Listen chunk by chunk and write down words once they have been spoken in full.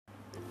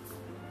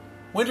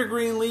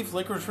Wintergreen leaf,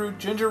 licorice root,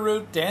 ginger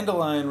root,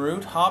 dandelion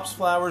root, hops,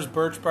 flowers,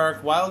 birch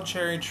bark, wild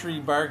cherry tree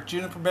bark,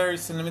 juniper berry,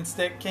 cinnamon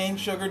stick, cane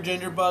sugar,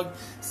 ginger bug,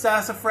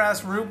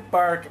 sassafras root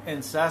bark,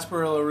 and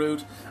sarsaparilla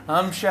root.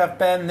 I'm Chef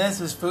Ben. This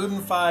is Food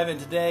in 5,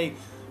 and today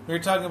we're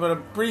talking about a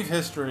brief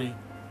history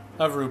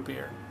of root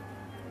beer.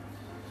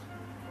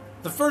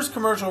 The first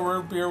commercial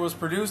root beer was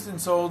produced and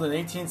sold in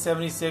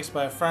 1876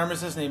 by a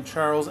pharmacist named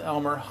Charles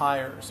Elmer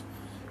Hires.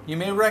 You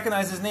may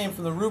recognize his name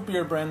from the root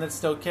beer brand that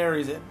still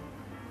carries it,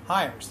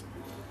 Hires.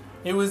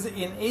 It was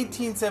in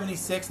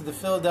 1876 at the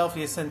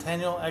Philadelphia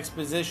Centennial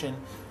Exposition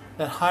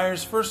that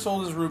Hires first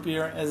sold his root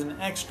beer as an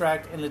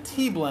extract and a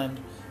tea blend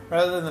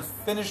rather than the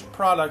finished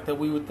product that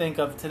we would think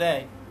of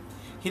today.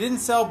 He didn't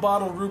sell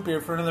bottled root beer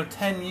for another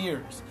 10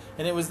 years,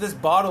 and it was this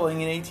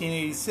bottling in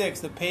 1886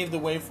 that paved the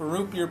way for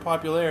root beer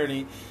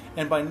popularity,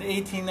 and by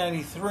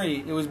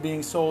 1893 it was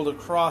being sold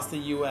across the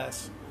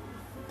U.S.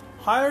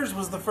 Hires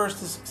was the first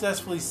to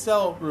successfully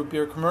sell root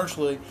beer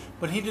commercially,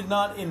 but he did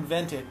not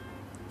invent it.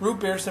 Root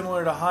beer,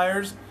 similar to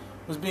Hires,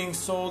 was being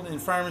sold in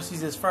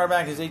pharmacies as far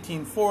back as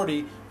 1840,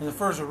 and the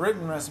first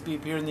written recipe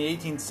appeared in the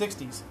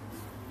 1860s.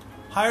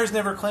 Hires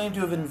never claimed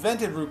to have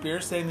invented root beer,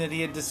 saying that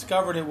he had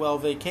discovered it while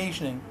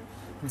vacationing.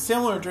 And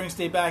similar drinks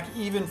date back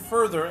even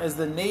further, as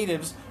the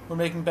natives were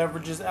making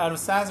beverages out of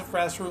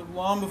sassafras root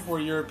long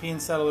before European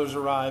settlers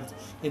arrived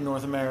in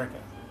North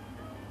America.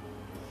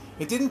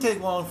 It didn't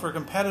take long for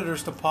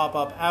competitors to pop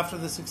up after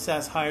the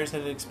success Hires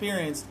had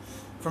experienced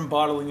from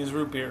bottling his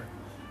root beer.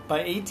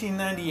 By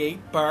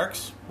 1898,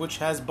 Barq's, which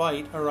has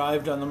bite,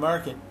 arrived on the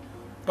market.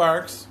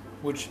 Barq's,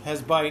 which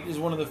has bite, is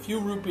one of the few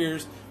root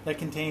beers that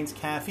contains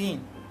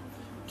caffeine.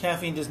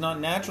 Caffeine does not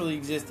naturally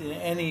exist in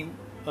any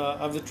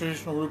of the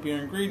traditional root beer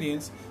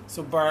ingredients,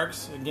 so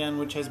Barq's, again,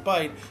 which has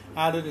bite,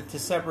 added it to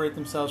separate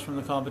themselves from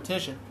the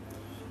competition.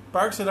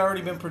 Barq's had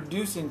already been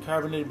producing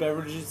carbonated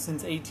beverages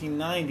since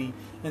 1890,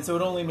 and so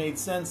it only made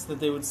sense that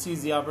they would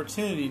seize the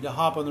opportunity to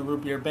hop on the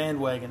root beer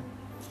bandwagon.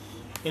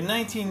 In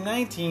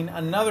 1919,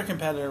 another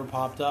competitor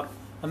popped up.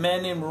 A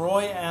man named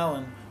Roy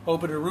Allen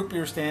opened a root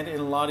beer stand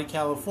in Lodi,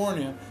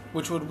 California,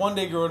 which would one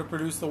day grow to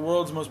produce the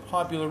world's most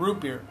popular root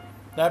beer.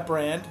 That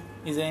brand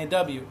is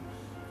A&W.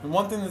 And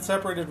one thing that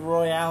separated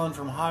Roy Allen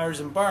from Hires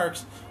and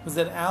Barq's was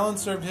that Allen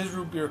served his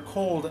root beer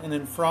cold and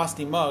in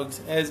frosty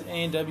mugs, as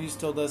A&W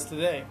still does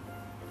today.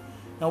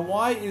 Now,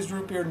 why is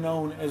root beer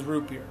known as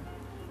root beer?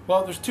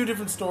 Well, there's two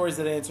different stories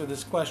that answer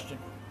this question.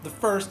 The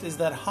first is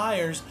that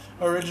Hires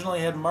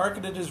originally had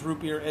marketed his root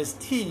beer as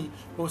tea,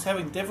 but was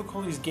having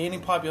difficulties gaining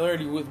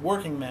popularity with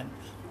working men,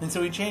 and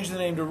so he changed the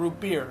name to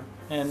root beer,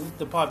 and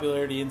the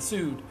popularity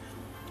ensued.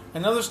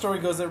 Another story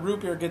goes that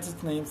root beer gets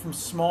its name from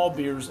small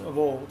beers of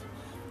old.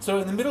 So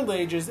in the Middle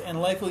Ages,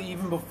 and likely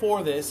even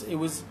before this, it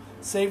was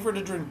safer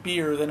to drink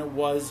beer than it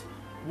was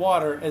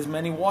water, as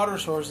many water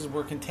sources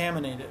were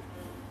contaminated.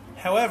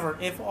 However,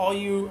 if all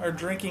you are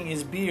drinking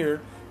is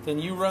beer, then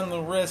you run the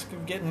risk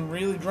of getting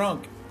really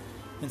drunk.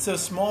 And so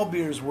small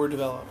beers were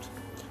developed.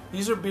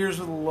 These are beers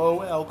with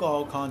low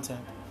alcohol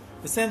content.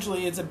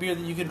 Essentially, it's a beer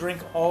that you can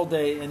drink all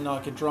day and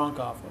not get drunk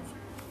off of.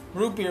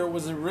 Root beer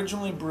was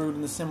originally brewed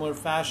in a similar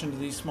fashion to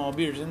these small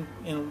beers, and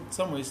in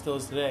some ways still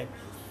is today.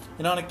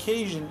 And on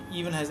occasion,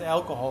 even has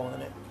alcohol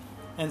in it.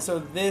 And so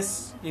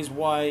this is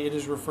why it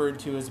is referred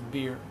to as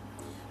beer.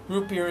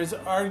 Root beer is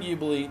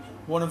arguably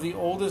one of the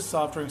oldest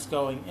soft drinks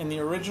going, and the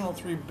original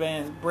three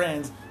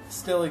brands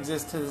still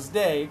exist to this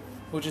day,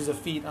 which is a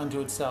feat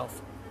unto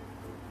itself.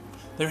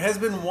 There has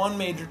been one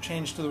major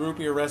change to the root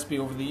beer recipe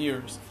over the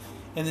years.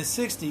 In the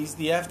 60s,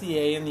 the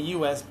FDA in the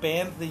U.S.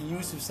 banned the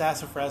use of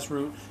sassafras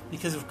root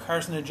because of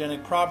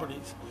carcinogenic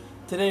properties.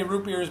 Today,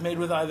 root beer is made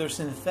with either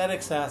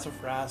synthetic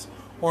sassafras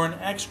or an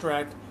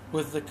extract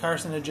with the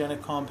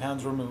carcinogenic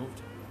compounds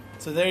removed.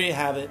 So there you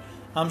have it.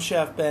 I'm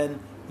Chef Ben.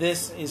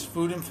 This is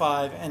Food in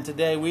 5, and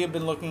today we have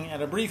been looking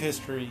at a brief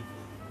history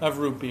of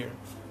root beer.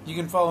 You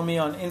can follow me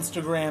on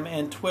Instagram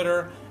and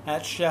Twitter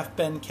at Chef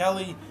Ben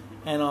Kelly,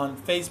 and on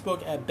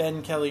Facebook at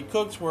Ben Kelly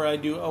Cooks, where I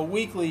do a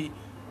weekly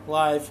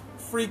live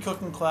free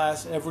cooking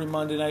class every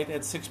Monday night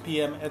at 6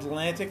 p.m.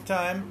 Atlantic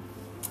time.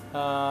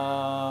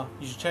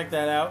 You should check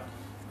that out.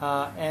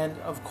 And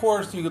of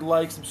course, you could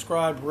like,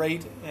 subscribe,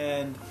 rate,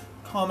 and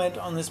comment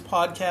on this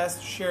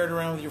podcast. Share it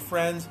around with your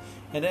friends.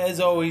 And as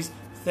always,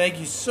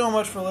 thank you so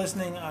much for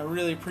listening. I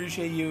really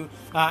appreciate you.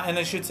 And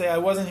I should say, I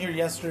wasn't here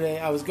yesterday.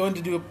 I was going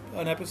to do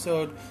an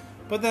episode,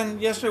 but then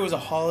yesterday was a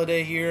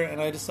holiday here,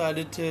 and I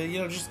decided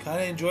to, just kind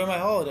of enjoy my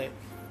holiday.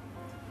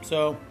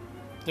 So,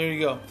 there you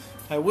go.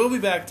 I will be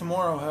back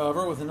tomorrow,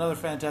 however, with another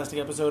fantastic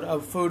episode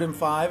of Food in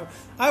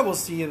 5. I will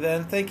see you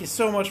then. Thank you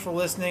so much for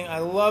listening. I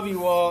love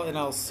you all, and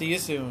I'll see you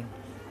soon.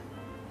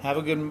 Have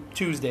a good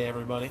Tuesday,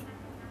 everybody.